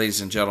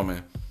 ladies and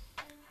gentlemen.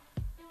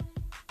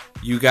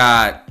 You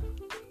got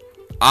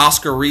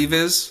Oscar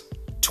Rivas,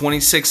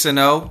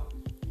 26-0.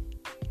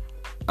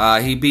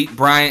 He beat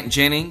Bryant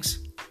Jennings.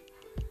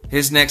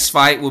 His next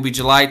fight will be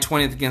July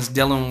 20th against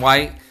Dylan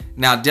White.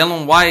 Now,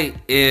 Dylan White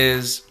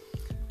is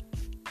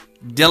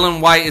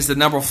the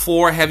number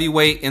 4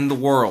 heavyweight in the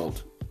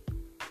world.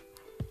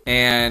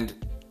 And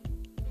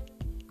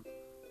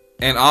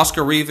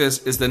Oscar Rivas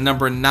is the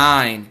number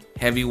 9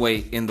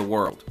 heavyweight in the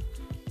world.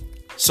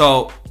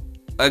 So,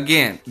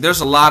 again,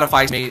 there's a lot of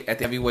fights made at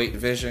the heavyweight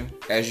division,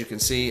 as you can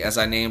see, as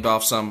I named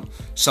off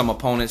some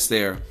opponents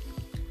there.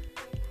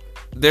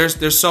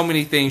 There's so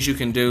many things you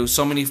can do,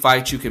 so many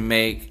fights you can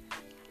make.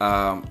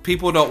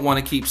 People don't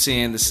want to keep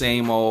seeing the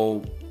same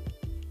old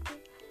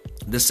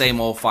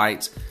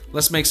fights.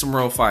 Let's make some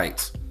real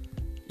fights.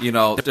 You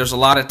know, there's a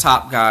lot of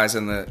top guys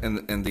in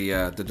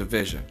the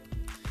division.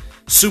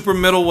 Super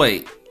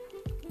middleweight,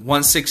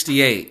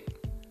 168.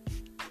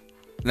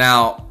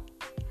 Now,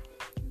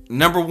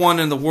 number 1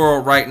 in the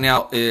world right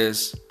now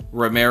is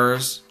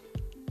Ramirez,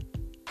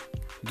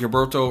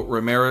 Gilberto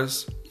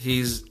Ramirez.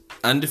 He's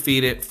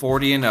undefeated,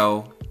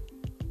 40-0.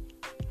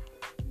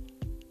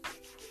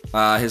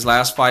 His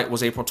last fight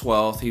was April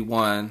 12th. He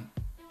won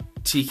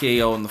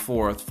TKO in the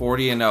 4th,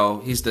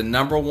 40-0. He's the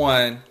number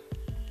 1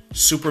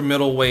 super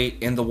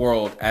middleweight in the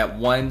world at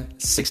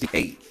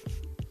 168.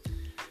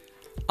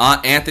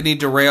 Anthony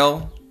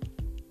Durrell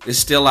is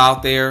still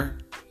out there,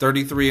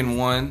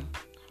 33-1.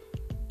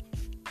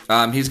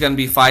 He's going to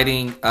be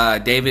fighting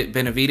David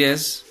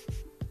Benavidez.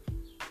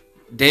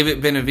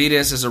 David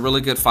Benavidez is a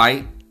really good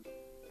fight.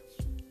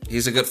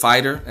 He's a good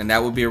fighter, and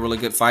that would be a really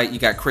good fight. You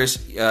got Chris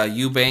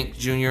Eubank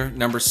Jr.,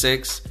 number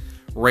 6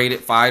 rated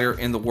fighter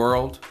in the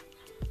world.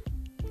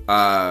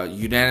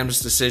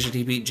 Unanimous decision.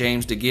 He beat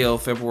James DeGill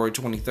February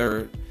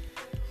 23rd.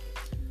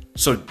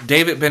 So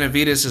David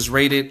Benavidez is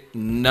rated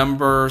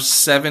number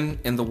 7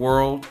 in the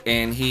world,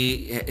 and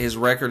his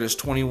record is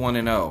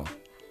 21-0.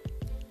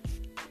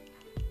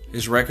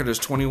 His record is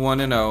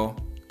 21-0,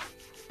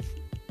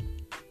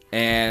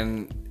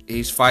 and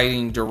he's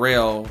fighting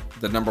Durrell,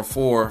 the number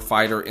 4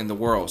 fighter in the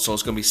world. So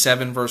it's going to be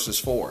 7 versus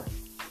 4.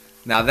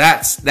 Now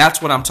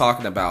that's what I'm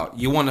talking about.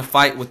 You want to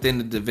fight within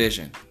the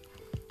division.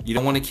 You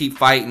don't want to keep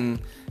fighting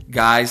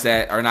guys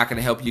that are not going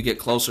to help you get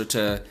closer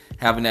to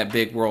having that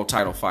big world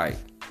title fight.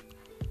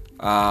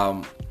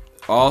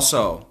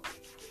 Also,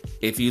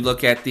 if you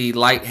look at the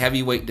light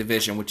heavyweight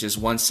division, which is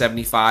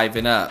 175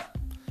 and up,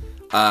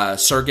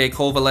 Sergey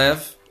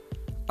Kovalev,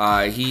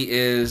 he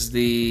is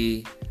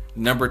the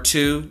number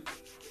 2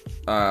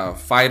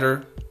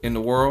 fighter in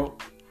the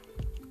world.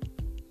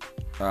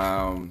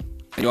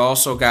 You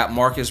also got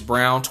Marcus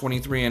Brown,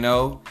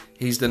 23-0.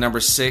 He's the number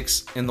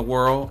 6 in the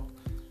world.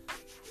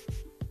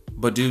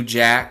 Badou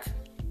Jack,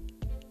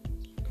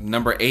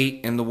 number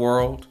 8 in the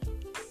world.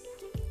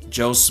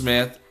 Joe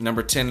Smith,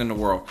 number 10 in the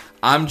world.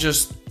 I'm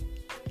just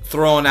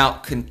throwing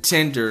out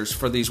contenders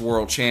for these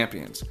world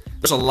champions.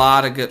 There's a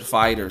lot of good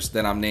fighters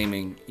that I'm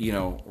naming,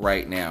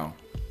 right now.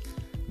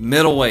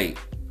 Middleweight,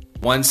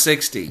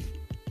 160.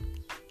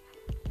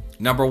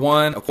 Number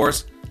 1, of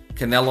course,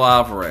 Canelo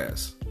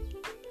Alvarez.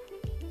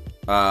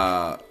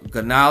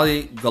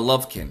 Gennady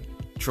Golovkin,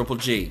 Triple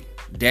G.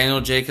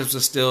 Daniel Jacobs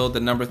is still the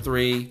number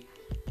 3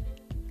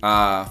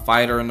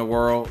 fighter in the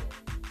world.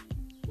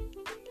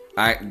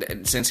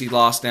 Since he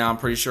lost now, I'm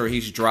pretty sure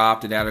he's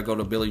dropped, and that'll go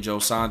to Billy Joe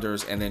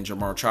Saunders and then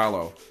Jamar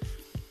Charlo.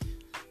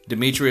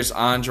 Demetrius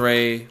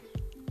Andre,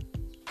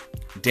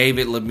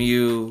 David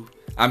Lemieux.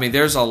 I mean,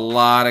 there's a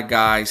lot of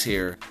guys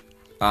here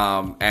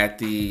at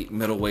the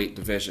middleweight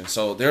division.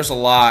 So there's a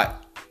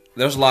lot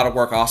of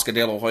work Oscar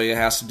De La Hoya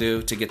has to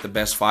do to get the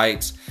best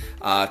fights.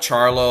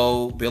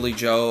 Charlo, Billy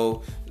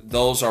Joe,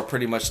 those are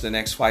pretty much the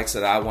next fights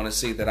that I want to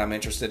see, that I'm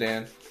interested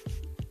in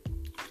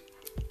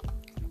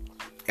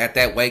at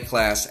that weight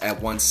class at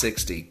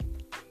 160.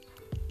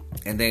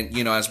 And then,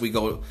 as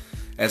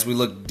we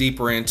look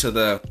deeper into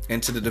the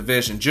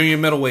division, junior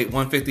middleweight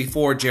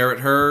 154, Jarrett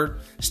Hurd,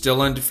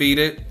 still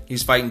undefeated.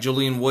 He's fighting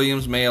Julian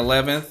Williams May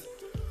 11th.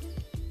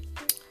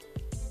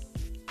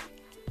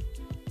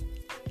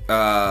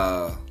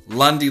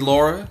 Lundy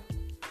Laura,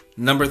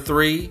 number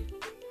 3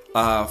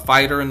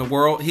 fighter in the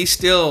world. He's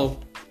still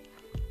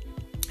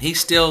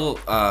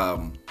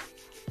a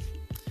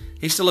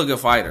good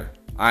fighter.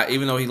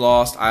 Even though he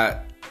lost,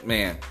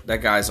 man,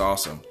 that guy's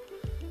awesome.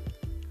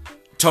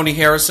 Tony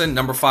Harrison,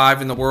 number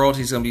 5 in the world.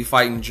 He's going to be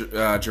fighting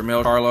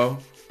Jermell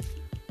Charlo.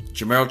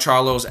 Jermell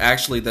Charlo is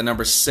actually the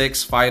number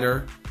 6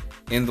 fighter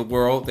in the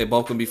world. They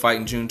both going to be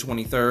fighting June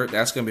 23rd.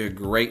 That's going to be a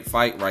great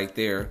fight right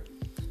there.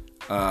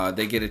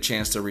 They get a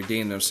chance to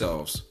redeem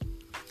themselves.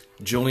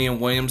 Julian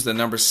Williams, the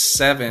number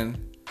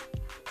 7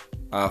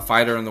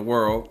 fighter in the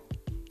world.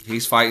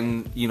 He's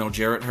fighting,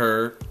 Jarrett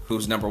Hurd,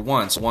 who's number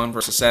 1. So 1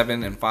 versus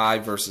 7 and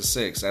 5 versus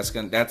 6.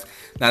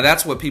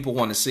 That's what people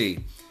want to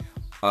see.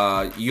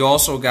 You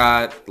also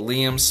got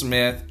Liam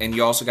Smith, and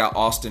you also got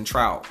Austin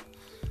Trout.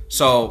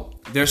 So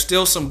there's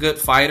still some good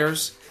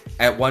fighters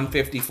at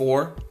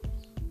 154,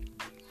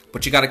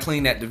 but you got to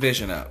clean that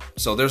division up.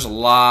 So there's a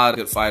lot of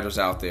good fighters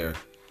out there.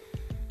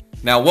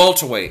 Now,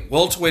 welterweight.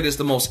 Welterweight is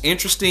the most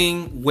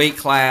interesting weight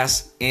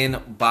class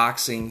in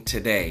boxing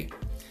today.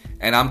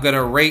 And I'm going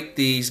to rate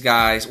these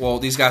guys. Well,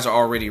 these guys are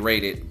already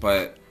rated,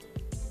 but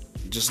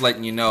just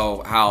letting you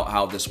know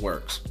how this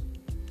works.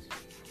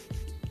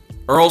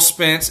 Earl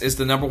Spence is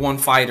the number 1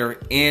 fighter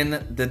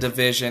in the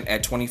division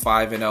at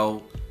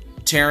 25-0.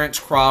 Terrence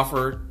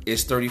Crawford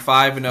is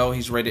 35-0.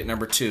 He's rated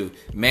number 2.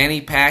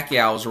 Manny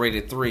Pacquiao is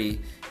rated 3.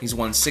 He's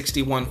won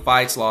 61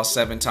 fights, lost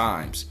 7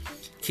 times.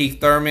 Keith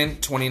Thurman,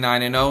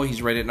 29-0.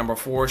 He's rated number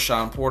 4.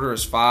 Sean Porter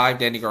is 5.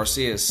 Danny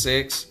Garcia is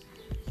 6.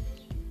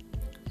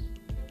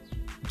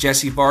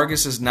 Jesse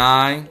Vargas is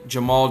 9.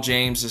 Jamal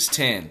James is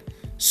 10.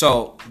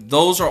 So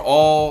those are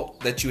all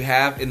that you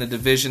have in the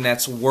division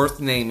that's worth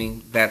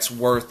naming, that's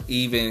worth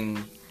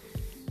even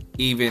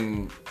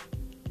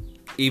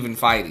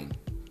fighting.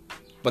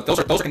 But those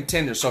are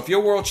contenders. So if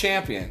you're world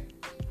champion,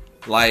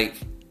 like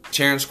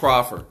Terrence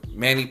Crawford,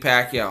 Manny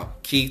Pacquiao,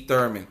 Keith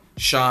Thurman,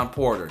 Sean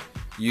Porter,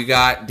 you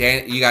got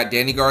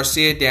Danny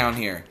Garcia down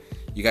here.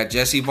 You got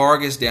Jesse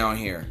Vargas down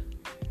here.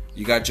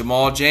 You got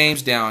Jamal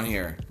James down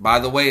here. By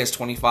the way, it's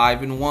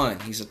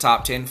 25-1. He's a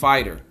top 10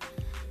 fighter.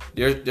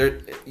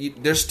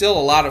 There's still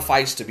a lot of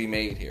fights to be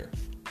made here.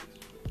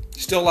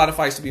 Still a lot of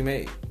fights to be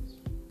made.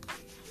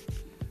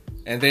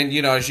 And then,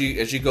 as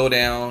you go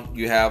down,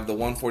 you have the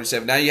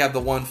 147. Now you have the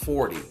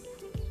 140.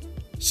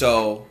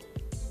 So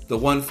the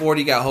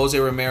 140 got Jose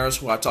Ramirez,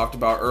 who I talked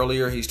about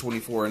earlier. He's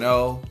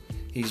 24-0.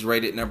 He's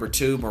rated number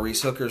 2.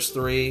 Maurice Hooker's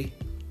 3.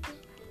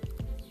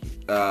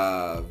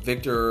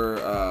 Victor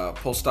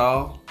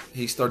Postol,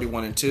 he's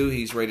 31-2.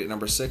 He's rated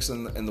number 6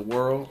 in the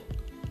world.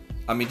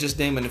 I mean, just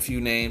naming a few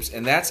names.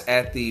 And that's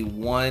at the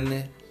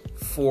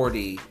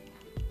 140,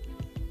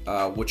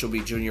 which will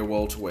be junior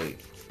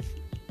welterweight.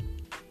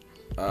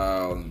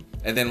 And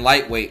then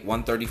lightweight,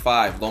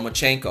 135,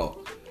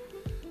 Lomachenko.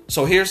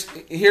 So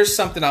here's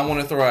something I want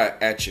to throw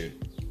at you.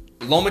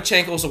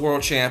 Lomachenko's a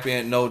world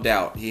champion, no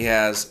doubt. He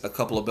has a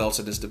couple of belts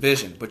in this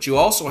division. But you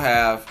also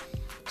have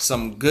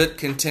some good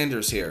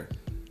contenders here.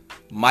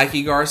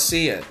 Mikey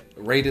Garcia,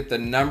 rated the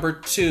number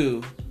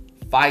 2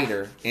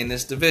 fighter in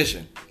this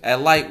division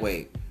at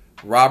lightweight.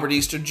 Robert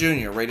Easter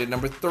Jr., rated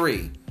number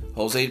 3.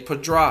 Jose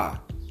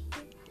Pedraza,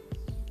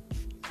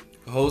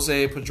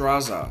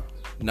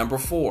 number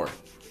 4.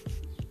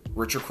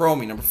 Richard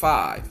Cromie, number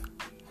 5,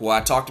 who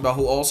I talked about,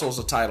 who also is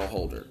a title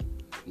holder.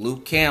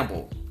 Luke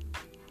Campbell.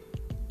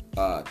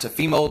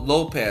 Teofimo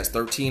Lopez,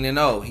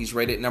 13-0. He's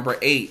rated number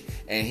 8,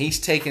 and he's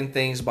taking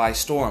things by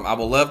storm. I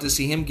would love to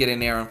see him get in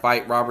there and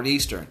fight Robert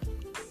Eastern.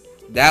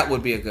 That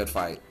would be a good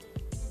fight.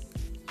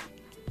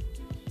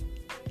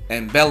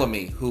 And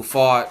Bellamy, who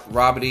fought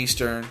Robert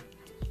Eastern,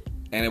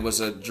 and it was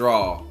a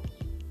draw. And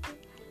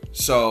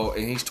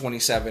he's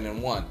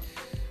 27-1. A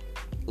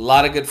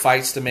lot of good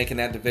fights to make in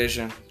that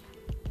division.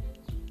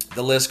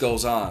 The list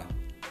goes on.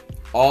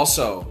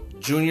 Also,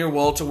 junior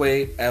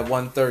welterweight at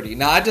 130.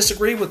 Now, I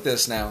disagree with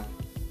this now.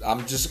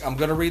 I'm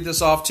going to read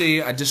this off to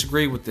you. I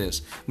disagree with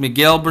this.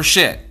 Miguel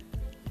Berchelt,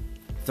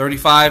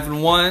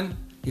 35-1.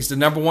 He's the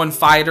number 1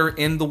 fighter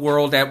in the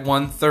world at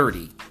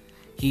 130.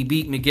 He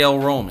beat Miguel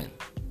Roman.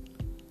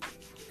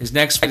 His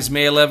next fight is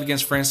May 11th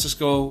against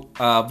Francisco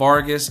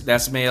Vargas.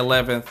 That's May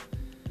 11th.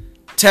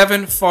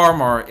 Tevin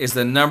Farmer is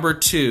the number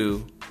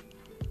 2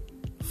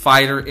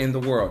 fighter in the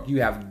world.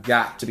 You have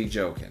got to be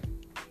joking.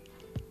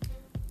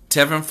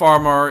 Tevin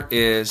Farmer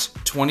is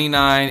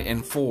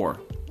 29-4.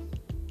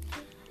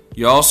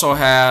 You also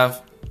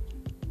have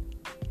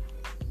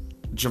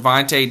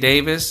Gervonta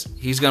Davis.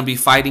 He's going to be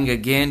fighting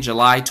again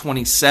July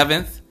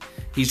 27th.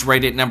 He's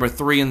rated number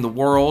 3 in the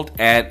world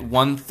at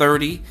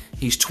 130.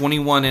 He's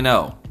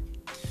 21-0.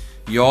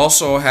 You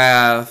also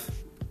have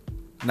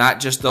not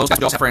just those, you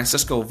also have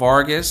Francisco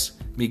Vargas,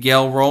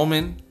 Miguel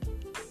Roman,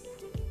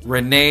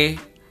 Rene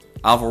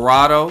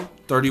Alvarado,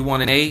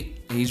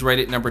 31-8. He's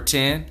rated number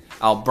 10.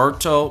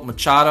 Alberto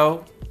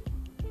Machado.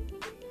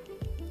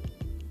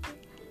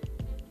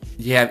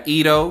 You have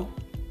Ito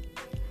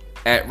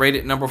at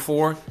rated number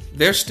 4.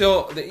 They're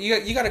still,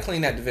 you got to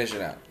clean that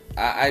division out.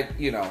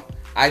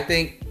 I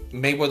think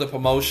Mayweather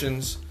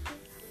Promotions,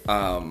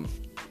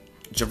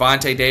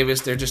 Gervonta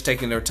Davis, they're just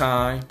taking their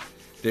time.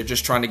 They're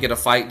just trying to get a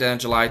fight done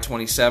July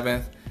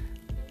 27th.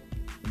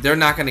 They're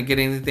not going to get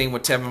anything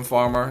with Tevin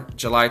Farmer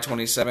July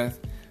 27th.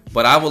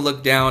 But I will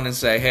look down and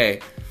say,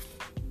 hey,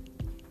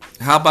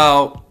 how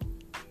about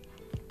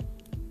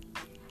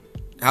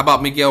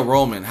Miguel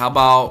Roman? How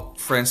about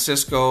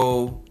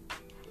Francisco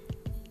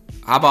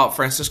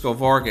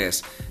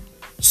Vargas?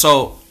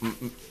 So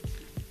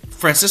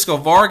Francisco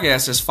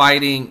Vargas is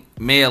fighting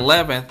May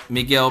 11th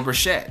Miguel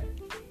Berchelt,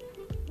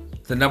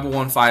 the number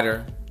 1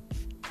 fighter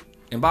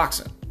in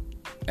boxing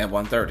at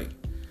 130.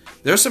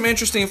 There's some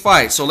interesting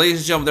fights. So ladies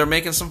and gentlemen, they're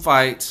making some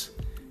fights.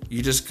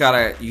 You just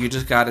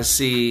gotta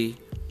see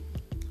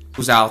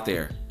who's out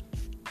there.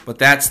 But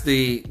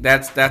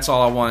that's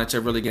all I wanted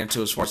to really get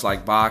into as far as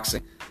like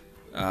boxing.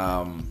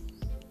 That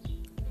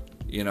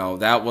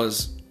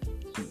was,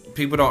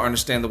 people don't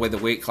understand the way the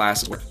weight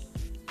classes work,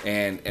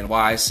 and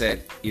why I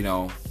said, you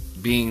have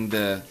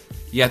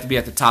to be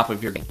at the top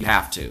of your game. You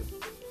have to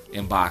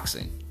in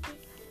boxing.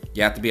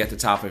 You have to be at the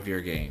top of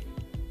your game.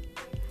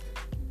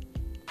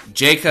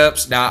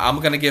 Jacobs. Now I'm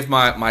gonna give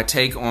my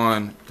take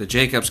on the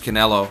Jacobs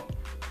Canelo.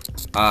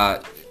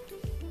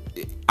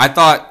 I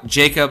thought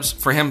Jacobs,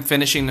 for him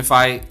finishing the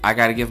fight, I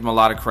got to give him a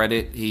lot of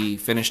credit. He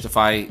finished the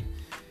fight.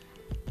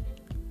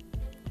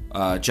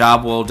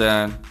 Job well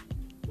done.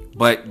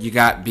 But you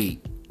got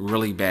beat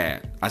really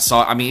bad.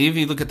 Even if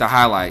you look at the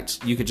highlights,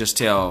 you could just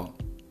tell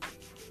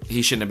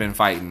he shouldn't have been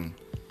fighting.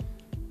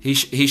 He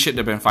shouldn't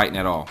have been fighting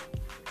at all.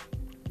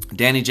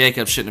 Danny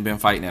Jacobs shouldn't have been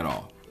fighting at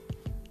all.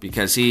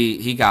 Because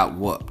he got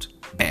whooped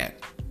bad.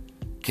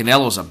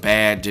 Canelo's a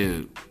bad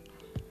dude.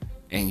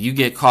 And you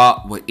get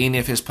caught with any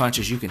of his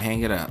punches, you can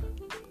hang it up.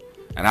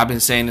 And I've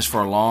been saying this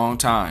for a long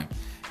time.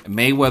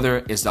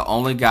 Mayweather is the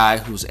only guy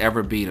who's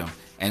ever beat him.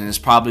 And it's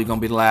probably going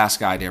to be the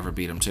last guy to ever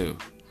beat him too.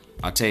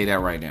 I'll tell you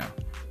that right now.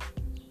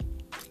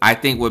 I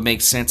think what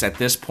makes sense at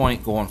this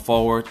point going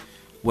forward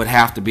would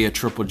have to be a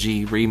Triple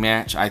G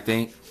rematch, I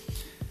think.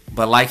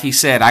 But like he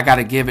said, I got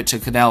to give it to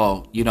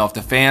Canelo. If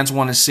the fans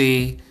want to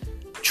see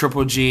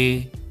Triple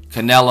G,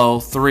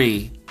 Canelo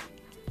 3,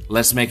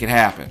 let's make it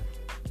happen.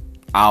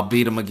 I'll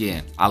beat him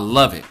again. I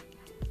love it.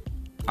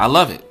 I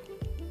love it.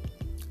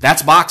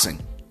 That's boxing.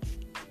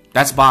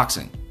 That's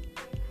boxing.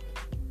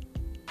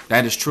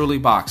 That is truly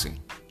boxing.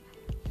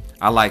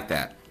 I like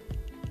that.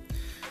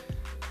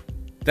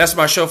 That's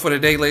my show for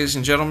today, ladies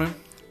and gentlemen.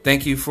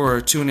 Thank you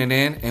for tuning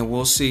in, and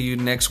we'll see you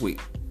next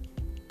week.